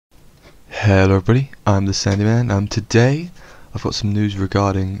Hello everybody, I'm the Sandyman, and today I've got some news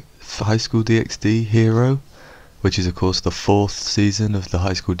regarding Highschool Dxd Hero, which is of course the 4th season of the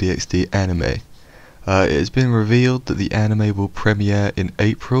Highschool Dxd anime. It has been revealed that the anime will premiere in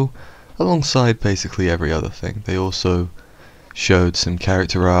April, alongside basically every other thing. They also showed some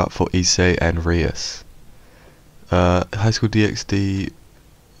character art for Issei and Rias. Highschool Dxd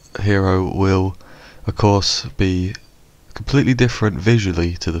Hero will of course be completely different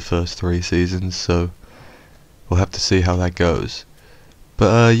visually to the first 3 seasons, so we'll have to see how that goes.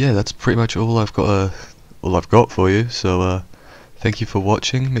 But yeah, that's pretty much all I've got for you. So thank you for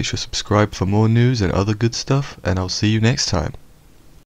watching. Make sure to subscribe for more news and other good stuff, and I'll see you next time.